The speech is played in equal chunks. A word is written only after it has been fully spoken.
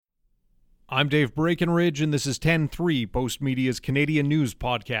I'm Dave Breckenridge, and this is 10-3, Postmedia's Canadian news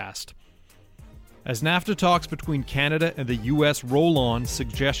podcast. As NAFTA talks between Canada and the U.S. roll on,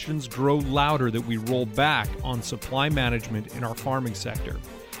 suggestions grow louder that we roll back on supply management in our farming sector.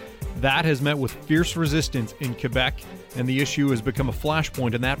 That has met with fierce resistance in Quebec, and the issue has become a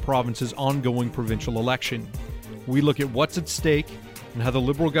flashpoint in that province's ongoing provincial election. We look at what's at stake and how the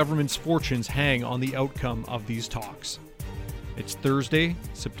Liberal government's fortunes hang on the outcome of these talks. It's Thursday,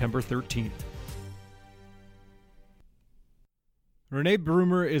 September 13th. René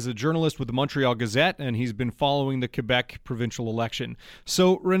Brumer is a journalist with the Montreal Gazette, and he's been following the Quebec provincial election.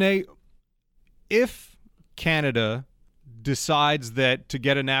 So, René, if Canada decides that to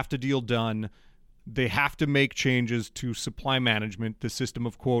get a NAFTA deal done, they have to make changes to supply management, the system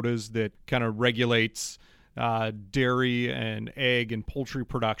of quotas that kind of regulates dairy and egg and poultry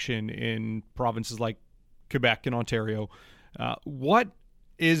production in provinces like Quebec and Ontario, what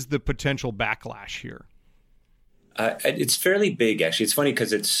is the potential backlash here? It's fairly big, actually. It's funny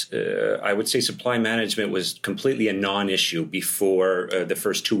because I would say supply management was completely a non-issue before the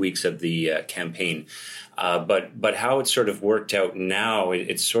first 2 weeks of the campaign. But how it's sort of worked out now,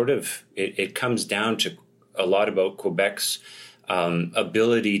 it comes down to a lot about Quebec's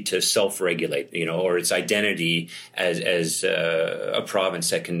ability to self-regulate, or its identity as a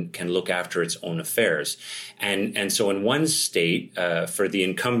province that can look after its own affairs. And so in one state, for the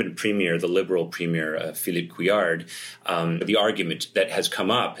incumbent premier, the Liberal premier, Philippe Couillard, the argument that has come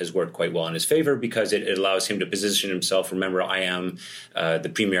up has worked quite well in his favor because it allows him to position himself. Remember, I am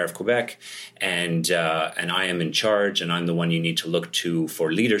the premier of Quebec, and I am in charge, and I'm the one you need to look to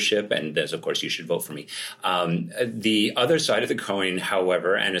for leadership, and as, of course, you should vote for me. The other side of the coin,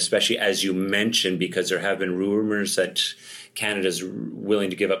 however, and especially as you mentioned, because there have been rumors that Canada's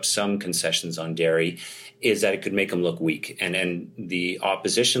willing to give up some concessions on dairy, is that it could make them look weak. And the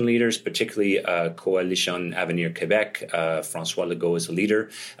opposition leaders, particularly Coalition Avenir Québec, François Legault is the leader,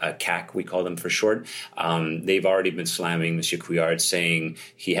 CAQ we call them for short, they've already been slamming M. Couillard, saying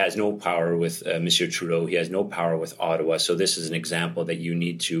he has no power with M. Trudeau, he has no power with Ottawa. So this is an example that you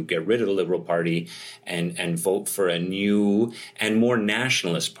need to get rid of the Liberal Party and vote for a new and more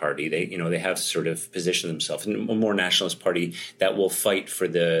nationalist party. They have sort of positioned themselves in a more nationalist party that will fight for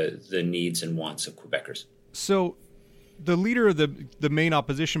the needs and wants of Quebecers. So the leader of the main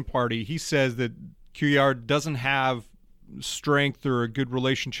opposition party, he says that Couillard doesn't have strength or a good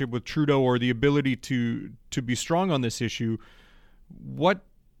relationship with Trudeau or the ability to be strong on this issue. What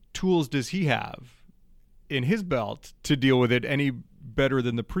tools does he have in his belt to deal with it any better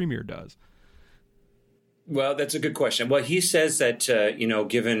than the premier does? Well, that's a good question. Well, he says that,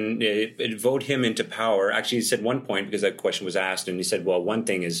 given it vote him into power. Actually, he said one point, because that question was asked, and he said, well, one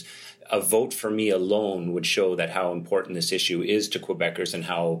thing is a vote for me alone would show that how important this issue is to Quebecers and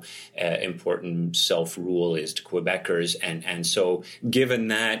how important self-rule is to Quebecers. And so given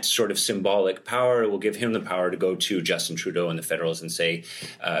that sort of symbolic power, it will give him the power to go to Justin Trudeau and the federals and say,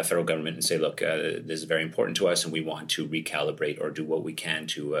 federal government, and say, look, this is very important to us and we want to recalibrate or do what we can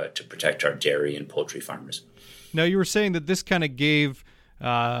to protect our dairy and poultry farmers. Now, you were saying that this kind of gave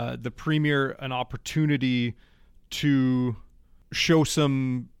the premier an opportunity to show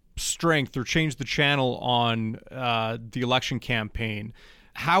some strength or change the channel on the election campaign.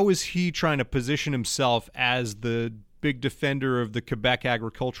 How is he trying to position himself as the big defender of the Quebec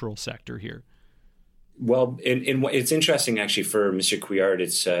agricultural sector here? Well, it's interesting actually for Mr. Couillard.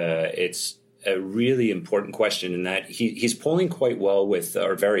 It's a really important question in that he's polling quite well with,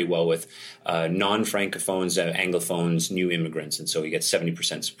 or very well with, non-Francophones, Anglophones, new immigrants. And so he gets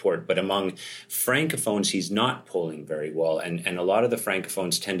 70% support. But among Francophones, he's not polling very well. And a lot of the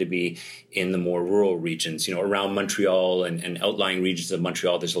Francophones tend to be in the more rural regions, around Montreal and outlying regions of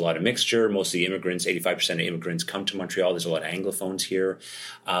Montreal. There's a lot of mixture. Most of the immigrants, 85% of immigrants come to Montreal. There's a lot of Anglophones here.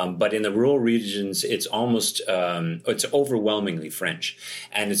 But in the rural regions, it's almost, it's overwhelmingly French.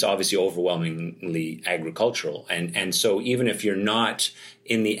 And it's obviously overwhelmingly agricultural. And so even if you're not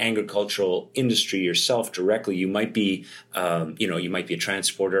in the agricultural industry yourself directly, you might be, you might be a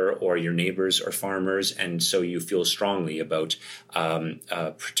transporter, or your neighbors are farmers. And so you feel strongly about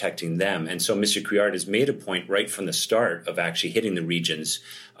protecting them. And so Mr. Couillard has made a point right from the start of actually hitting the regions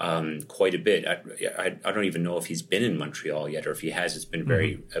quite a bit. I don't even know if he's been in Montreal yet, or if he has, it's been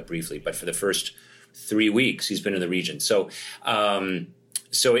very briefly. But for the first 3 weeks, he's been in the region.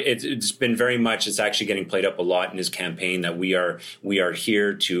 So it's been very much, it's actually getting played up a lot in his campaign that we are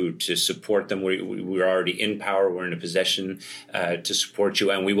here to support them. We're already in power. We're in a position to support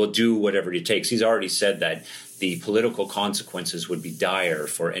you, and we will do whatever it takes. He's already said that the political consequences would be dire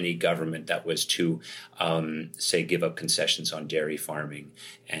for any government that was to, say, give up concessions on dairy farming.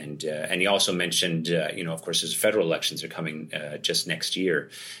 And he also mentioned, of course, his federal elections are coming just next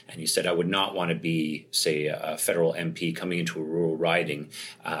year. And he said, I would not want to be, say, a federal MP coming into a rural riding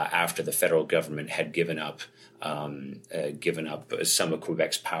after the federal government had given up some of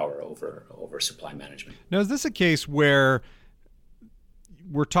Quebec's power over supply management. Now, is this a case where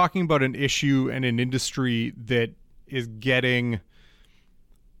we're talking about an issue and an industry that is getting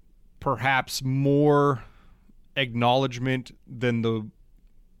perhaps more acknowledgement than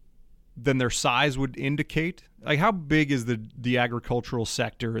their size would indicate? Like, how big is the agricultural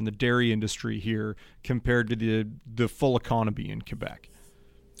sector and the dairy industry here compared to the full economy in Quebec?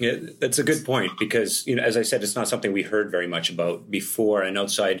 Yeah, that's a good point because, as I said, it's not something we heard very much about before. And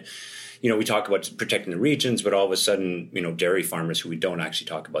outside, we talk about protecting the regions, but all of a sudden, dairy farmers who we don't actually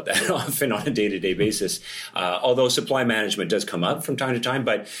talk about that often on a day-to-day basis. Although supply management does come up from time to time,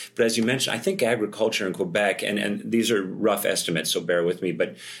 but as you mentioned, I think agriculture in Quebec, and these are rough estimates, so bear with me,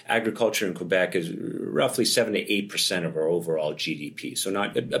 but agriculture in Quebec is roughly 7 to 8% of our overall GDP. So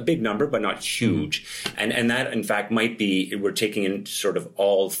not a big number, but not huge. Mm-hmm. And that, in fact, might be, we're taking in sort of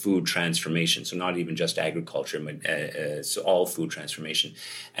all food transformation. So not even just agriculture, but it's all food transformation.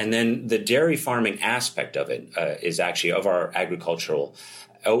 And then the dairy farming aspect of it is actually, of our agricultural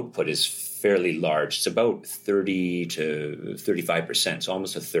output, is fairly large. It's about 30 to 35%, so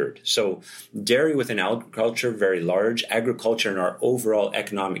almost a third. So dairy within agriculture, very large. Agriculture in our overall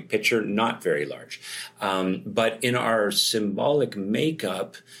economic picture, not very large. But in our symbolic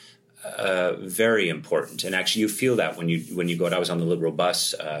makeup, very important. And actually, you feel that when you go out. I was on the Liberal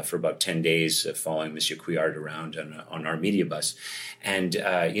bus for about 10 days following Monsieur Couillard around on our media bus. And,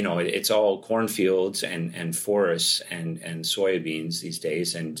 it's all cornfields and forests and soybeans these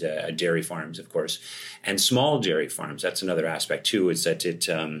days, and dairy farms, of course, and small dairy farms. That's another aspect, too, is that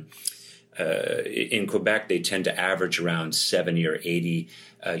in Quebec, they tend to average around 70 or 80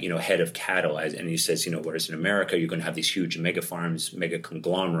 head of cattle. And he says, whereas in America, you're going to have these huge mega farms, mega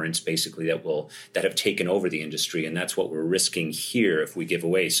conglomerates, basically, that have taken over the industry. And that's what we're risking here if we give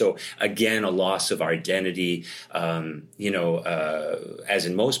away. So again, a loss of our identity, as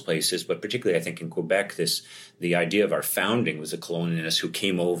in most places, but particularly I think in Quebec, the idea of our founding was the colonialists who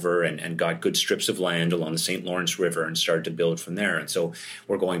came over and got good strips of land along the St. Lawrence River and started to build from there. And so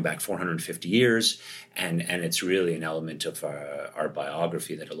we're going back 450 years. And it's really an element of our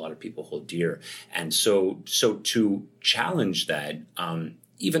biography that a lot of people hold dear. And so to challenge that,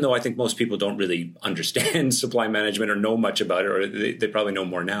 even though I think most people don't really understand supply management or know much about it, or they probably know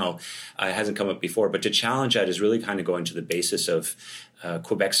more now, it hasn't come up before. But to challenge that is really kind of going to the basis of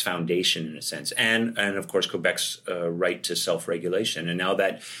Quebec's foundation, in a sense, and of course Quebec's right to self-regulation. And now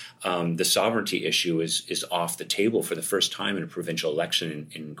that the sovereignty issue is off the table for the first time in a provincial election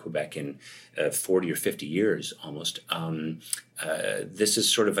in Quebec in 40 or 50 years almost, this is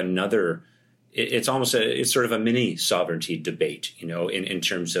sort of another. It's sort of a mini sovereignty debate, in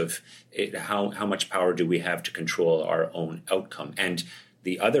terms of how much power do we have to control our own outcome. And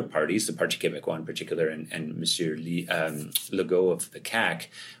the other parties, the Parti Québécois in particular, and Monsieur Legault of the CAQ,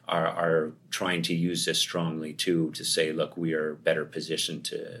 are trying to use this strongly too, to say, look, we are better positioned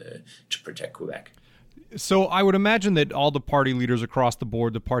to protect Quebec. So I would imagine that all the party leaders across the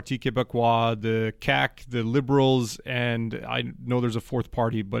board, the Parti Québécois, the CAQ, the Liberals, and I know there's a fourth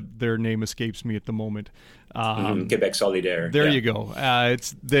party, but their name escapes me at the moment. Québec Solidaire. There you go.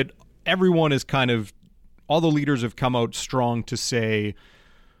 It's that everyone is all the leaders have come out strong to say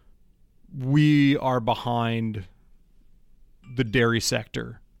we are behind the dairy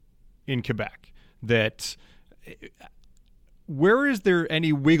sector in Quebec. That where is there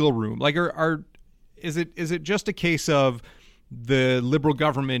any wiggle room? Like, is it just a case of the Liberal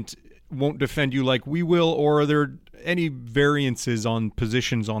government won't defend you like we will, or are there any variances on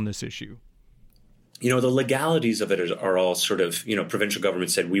positions on this issue? The legalities of it are all sort of, provincial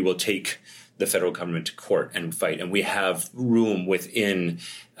government said we will take the federal government to court and fight, and we have room within,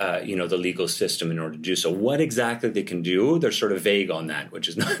 the legal system in order to do so. What exactly they can do, they're sort of vague on that, which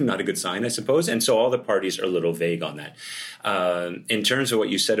is not a good sign, I suppose. And so all the parties are a little vague on that. In terms of what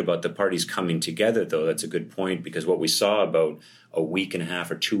you said about the parties coming together, though, that's a good point, because what we saw about a week and a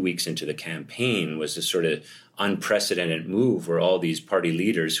half or 2 weeks into the campaign was this sort of unprecedented move where all these party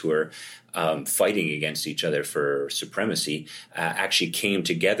leaders who are fighting against each other for supremacy actually came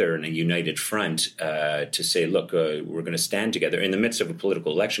together in a united front to say, look, we're going to stand together in the midst of a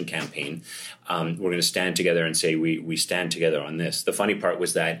political election campaign. we're going to stand together and say we stand together on this. The funny part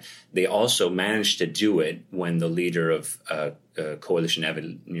was that they also managed to do it when the leader of Coalition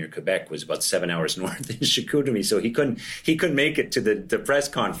Avenir Quebec was about 7 hours north in Chicoutimi, so he couldn't make it to the press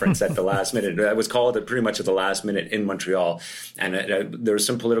conference at the last minute. That was called pretty much at the last minute in Montreal, and there were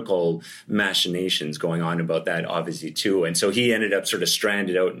some political machinations going on about that, obviously too. And so he ended up sort of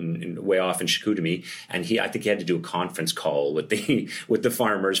stranded out in way off in Chicoutimi, and I think he had to do a conference call with the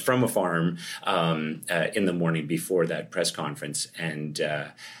farmers from a farm in the morning before that press conference, and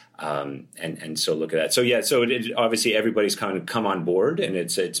so look at that. So yeah, so obviously everybody's kind of come on board, and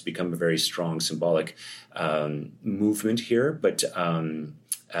it's become a very strong symbolic movement here. But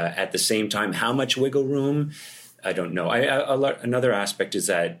at the same time, how much wiggle room? I don't know. Another aspect is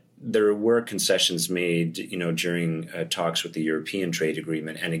that there were concessions made, during talks with the European trade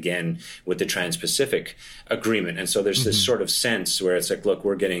agreement, and again with the Trans-Pacific agreement. And so there's this sort of sense where it's like, look,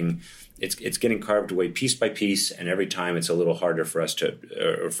 it's getting carved away piece by piece, and every time it's a little harder for us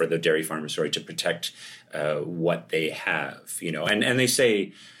or for the dairy farmers, to protect what they have, And they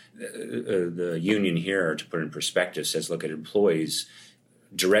say the union here, to put it in perspective, says, look, it employs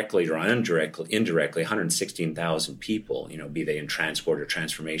directly or indirectly 116,000 people, be they in transport or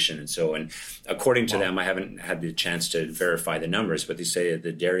transformation. And so, and according to them, I haven't had the chance to verify the numbers, but they say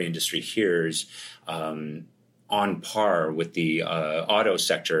the dairy industry here is on par with the auto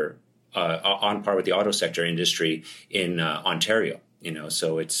sector industry in Ontario.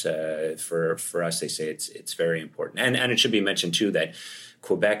 So it's for us, they say it's very important. And it should be mentioned too that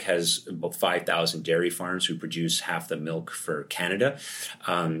Quebec has about 5,000 dairy farms who produce half the milk for Canada.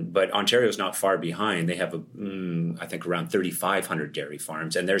 But Ontario is not far behind. They have, I think, around 3,500 dairy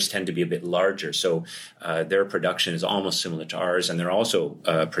farms, and theirs tend to be a bit larger. So their production is almost similar to ours, and they're also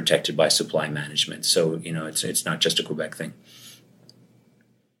protected by supply management. So, it's not just a Quebec thing.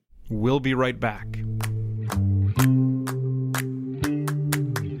 We'll be right back.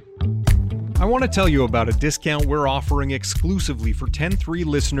 I want to tell you about a discount we're offering exclusively for 10-3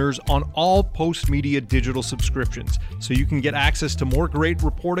 listeners on all Postmedia digital subscriptions, so you can get access to more great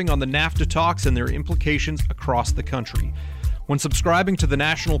reporting on the NAFTA talks and their implications across the country. When subscribing to the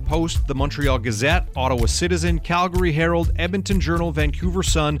National Post, the Montreal Gazette, Ottawa Citizen, Calgary Herald, Edmonton Journal, Vancouver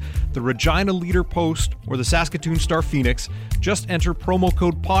Sun, the Regina Leader Post, or the Saskatoon Star Phoenix, just enter promo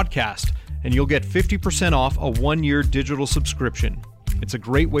code PODCAST and you'll get 50% off a 1-year digital subscription. It's a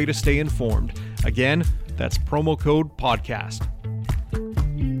great way to stay informed. Again, that's promo code PODCAST.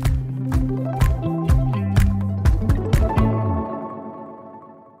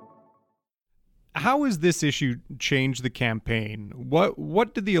 How has this issue changed the campaign?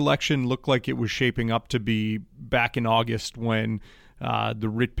 What did the election look like it was shaping up to be back in August when the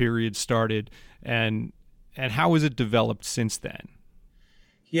writ period started, and how has it developed since then?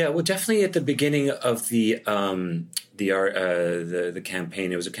 Yeah, well, definitely at the beginning of the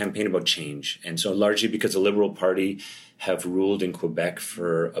campaign, it was a campaign about change, and so largely because the Liberal Party have ruled in Quebec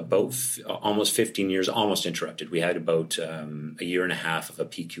for about almost 15 years, almost interrupted. We had about a year and a half of a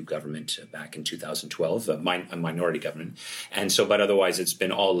PQ government back in 2012, a minority government, and so, but otherwise it's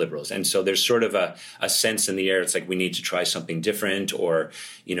been all Liberals, and so there's sort of a sense in the air. It's like we need to try something different, or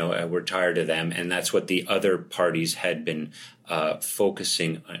we're tired of them, and that's what the other parties had been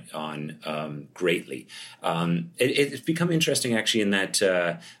focusing on greatly. It's become interesting, actually, in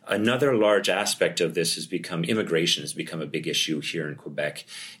that another large aspect of this has become immigration has become a big issue here in Quebec,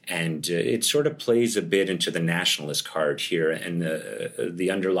 and it sort of plays a bit into the nationalist card here, and the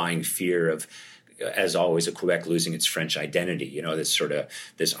underlying fear of, as always, of Quebec losing its French identity,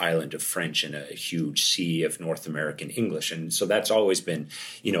 this island of French in a huge sea of North American English. And so that's always been,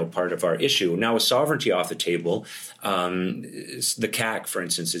 part of our issue. Now, with sovereignty off the table, the CAQ, for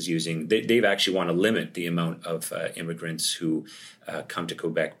instance, is they've actually want to limit the amount of immigrants who come to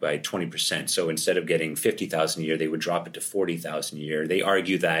Quebec by 20%. So instead of getting 50,000 a year, they would drop it to 40,000 a year. They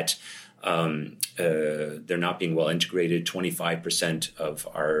argue that they're not being well integrated. 25% of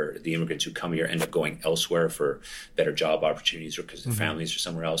the immigrants who come here end up going elsewhere for better job opportunities, or because their families are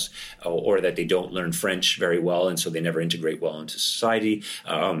somewhere else, or that they don't learn French very well, and so they never integrate well into society.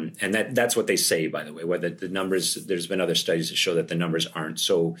 And that's what they say, by the way. Whether the numbers, there's been other studies that show that the numbers aren't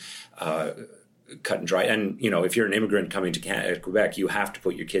so cut and dry. And, if you're an immigrant coming to Quebec, you have to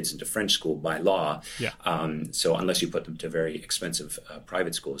put your kids into French school by law. Yeah. So unless you put them to very expensive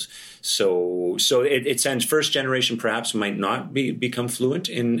private schools. So it sends first generation perhaps might not become fluent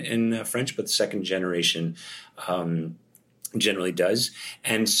in French, but the second generation generally does.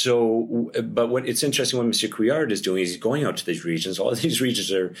 And so, but what it's interesting what Monsieur Couillard is doing is he's going out to these regions. All of these regions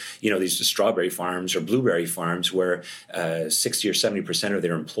are, these strawberry farms or blueberry farms where 60 or 70% of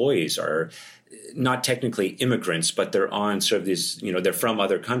their employees are not technically immigrants, but they're on sort of these, they're from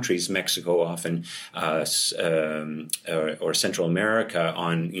other countries, Mexico often, or Central America,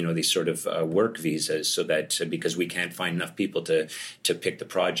 on, these sort of work visas, so that because we can't find enough people to pick the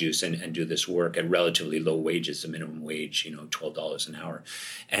produce and do this work at relatively low wages, the minimum wage, $12 an hour.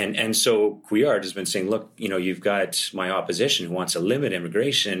 And so Couillard has been saying, look, you've got my opposition who wants to limit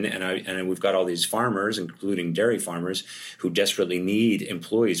immigration, and we've got all these farmers, including dairy farmers, who desperately need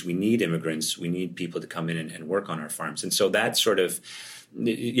employees. We need immigrants. We need people to come in and work on our farms. And so that sort of,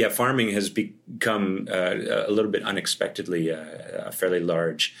 farming has become a little bit unexpectedly a fairly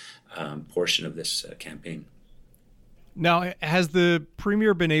large portion of this campaign. Now, has the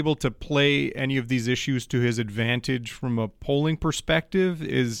Premier been able to play any of these issues to his advantage from a polling perspective?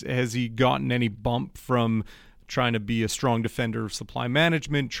 Has he gotten any bump from trying to be a strong defender of supply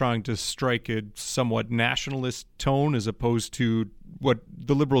management, trying to strike a somewhat nationalist tone as opposed to what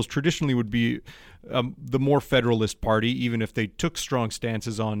the Liberals traditionally would be the more federalist party, even if they took strong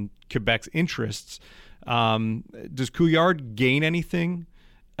stances on Quebec's interests? Does Couillard gain anything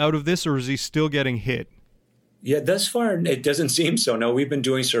out of this, or is he still getting hit? Yeah, thus far, it doesn't seem so. No, we've been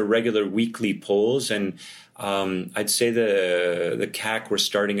doing sort of regular weekly polls, and I'd say the CAQ were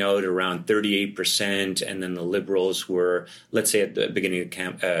starting out around 38%, and then the Liberals were, let's say at the beginning of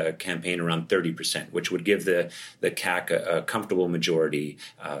the campaign, around 30%, which would give the CAQ a comfortable majority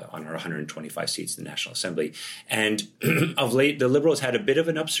on our 125 seats in the National Assembly. And of late, the Liberals had a bit of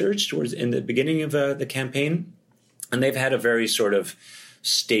an upsurge in the beginning of the campaign, and they've had a very sort of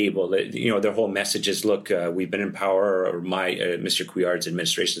stable, their whole message is, look, we've been in power, or Mr. Couillard's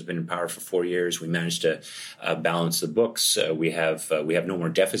administration has been in power for 4 years. We managed to balance the books. We have no more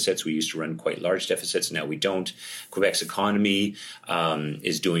deficits. We used to run quite large deficits. Now we don't. Quebec's economy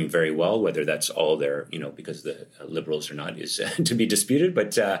is doing very well, whether that's all there, because the Liberals are not, is to be disputed.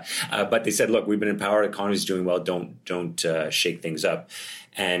 But they said, look, we've been in power. The economy is doing well. Don't shake things up.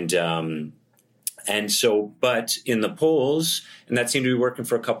 And so, but in the polls, and that seemed to be working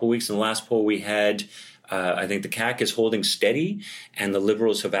for a couple of weeks. In the last poll we had, I think the CAQ is holding steady, and the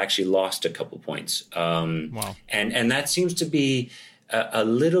Liberals have actually lost a couple points. Wow. And that seems to be a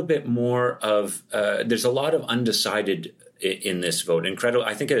little bit more of, there's a lot of undecided in this vote. Incredible.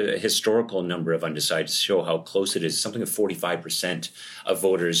 I think a historical number of undecided to show how close it is. Something of 45% of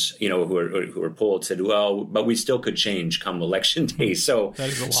voters, who are polled said, well, but we still could change come election day. So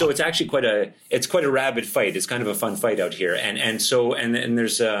it's actually quite a rabid fight. It's kind of a fun fight out here. And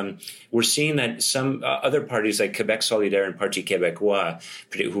there's we're seeing that some other parties like Quebec Solidaire and Parti Québécois,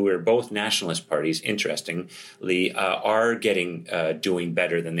 who are both nationalist parties, interestingly, are doing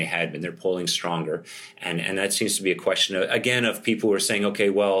better than they had been. They're polling stronger. And that seems to be a question of people who are saying, okay,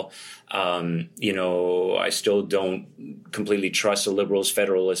 well, I still don't completely trust the Liberals,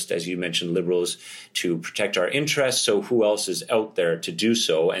 Federalists, as you mentioned, Liberals, to protect our interests. So who else is out there to do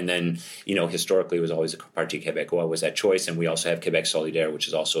so? And then, historically, it was always the Parti Québécois was that choice. And we also have Quebec Solidaire, which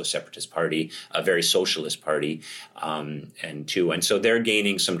is also a separatist party, a very socialist party, and so they're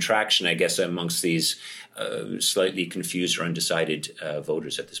gaining some traction, I guess, amongst these slightly confused or undecided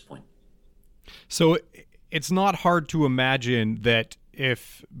voters at this point. So it's not hard to imagine that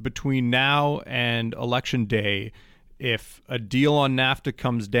if between now and Election Day, if a deal on NAFTA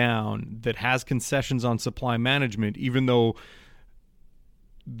comes down that has concessions on supply management, even though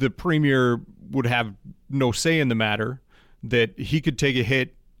the Premier would have no say in the matter, that he could take a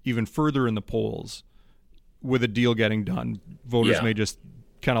hit even further in the polls with a deal getting done. Voters may just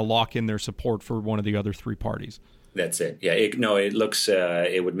kind of lock in their support for one of the other three parties. That's it. Yeah. It looks.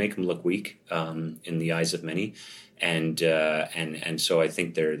 It would make him look weak in the eyes of many, and so I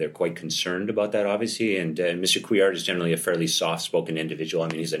think they're quite concerned about that, obviously. And Mr. Couillard is generally a fairly soft-spoken individual. I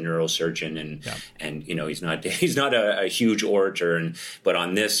mean, he's a neurosurgeon, and he's not a huge orator. But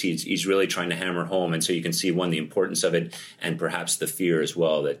on this, he's really trying to hammer home. And so you can see the importance of it, and perhaps the fear as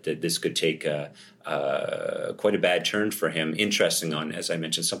well that this could take quite a bad turn for him. Interesting on, as I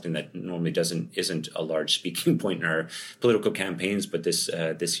mentioned, something that normally isn't a large speaking point in our political campaigns, but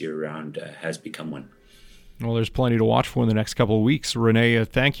this year around has become one. Well, there's plenty to watch for in the next couple of weeks. Rene,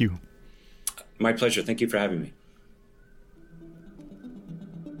 thank you. My pleasure. Thank you for having me.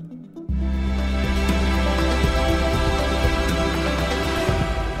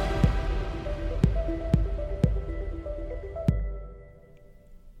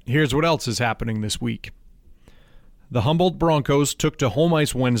 Here's what else is happening this week. The Humboldt Broncos took to home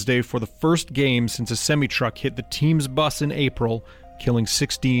ice Wednesday for the first game since a semi-truck hit the team's bus in April, killing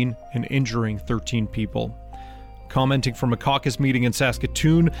 16 and injuring 13 people. Commenting from a caucus meeting in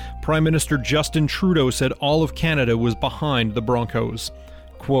Saskatoon, Prime Minister Justin Trudeau said all of Canada was behind the Broncos.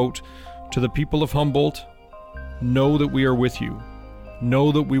 Quote, To the people of Humboldt, know that we are with you.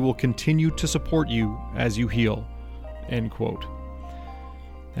 Know that we will continue to support you as you heal." End quote.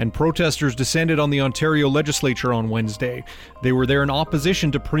 And protesters descended on the Ontario legislature on Wednesday. They were there in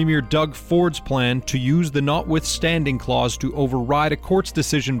opposition to Premier Doug Ford's plan to use the notwithstanding clause to override a court's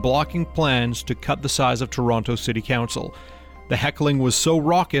decision blocking plans to cut the size of Toronto City Council. The heckling was so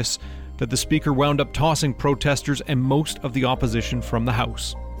raucous that the Speaker wound up tossing protesters and most of the opposition from the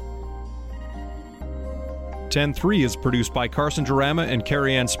House. 10-3 is produced by Carson Jarama and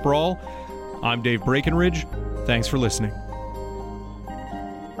Carrie Ann Sproul. I'm Dave Breckenridge. Thanks for listening.